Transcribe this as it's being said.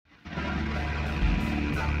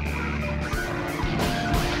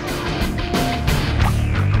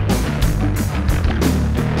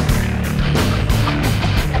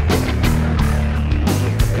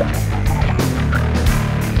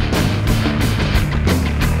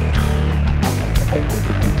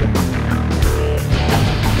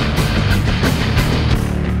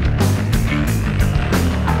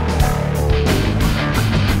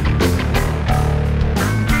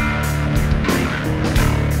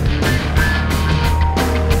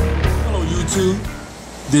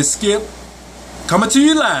This Skip coming to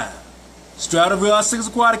you live, straight out of RHC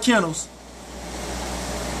Aquatic Kennels.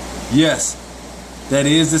 Yes, that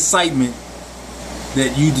is excitement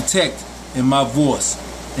that you detect in my voice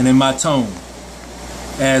and in my tone,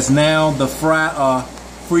 as now the fry are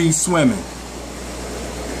free swimming.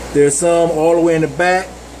 There's some all the way in the back,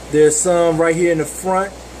 there's some right here in the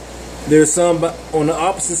front, there's some on the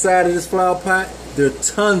opposite side of this flower pot. There are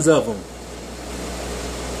tons of them.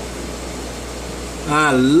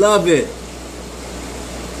 I love it.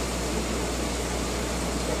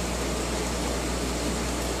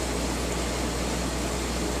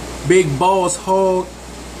 Big Boss Hogg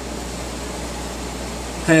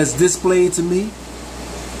has displayed to me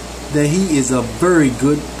that he is a very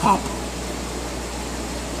good popper.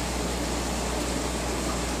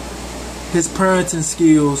 His parenting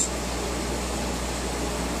skills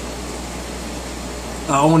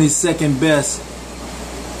are only second best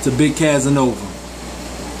to Big Casanova.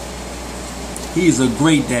 He is a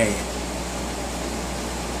great dad.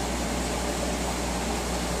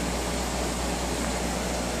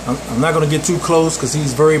 I'm not going to get too close because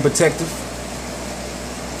he's very protective.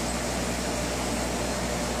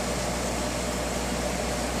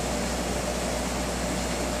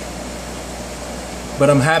 But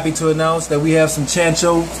I'm happy to announce that we have some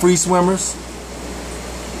Chancho free swimmers.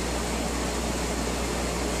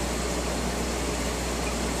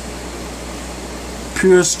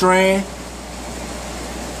 Pure strand.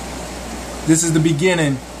 This is the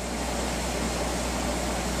beginning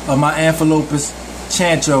of my Amphilophus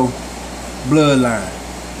Chancho bloodline.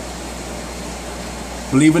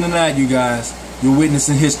 Believe it or not, you guys, you're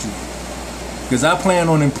witnessing history. Because I plan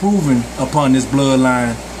on improving upon this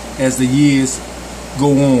bloodline as the years go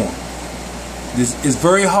on. It's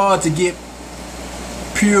very hard to get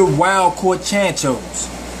pure wild caught Chanchos.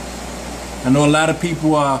 I know a lot of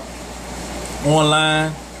people are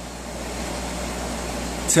online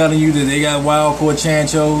telling you that they got wild caught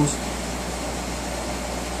Chanchos,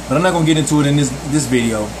 but I'm not gonna get into it in this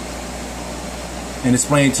video and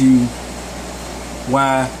explain to you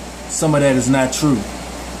why some of that is not true.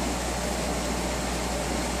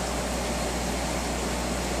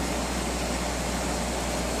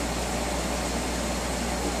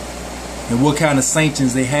 And what kind of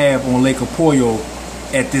sanctions they have on Lake Apoyo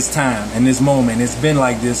at this time and this moment. It's been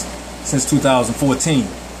like this since 2014.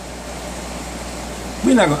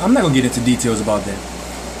 I'm not gonna get into details about that.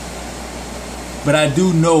 But I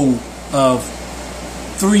do know of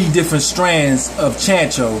 3 different strands of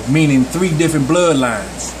Chancho, meaning 3 different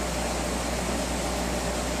bloodlines.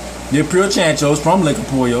 They're pure Chanchos from Lake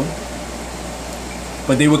Apoyo,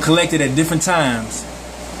 but they were collected at different times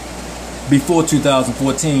before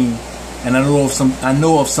 2014, and I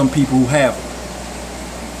know of some people who have them.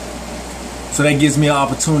 So that gives me an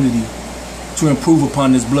opportunity to improve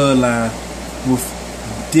upon this bloodline with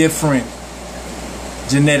different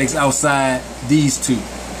genetics outside these 2,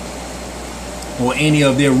 or any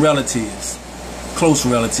of their relatives, close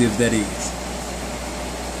relatives that is.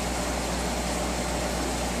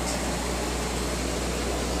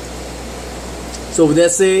 So with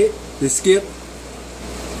that said, this Skip,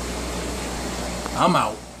 I'm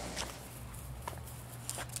out.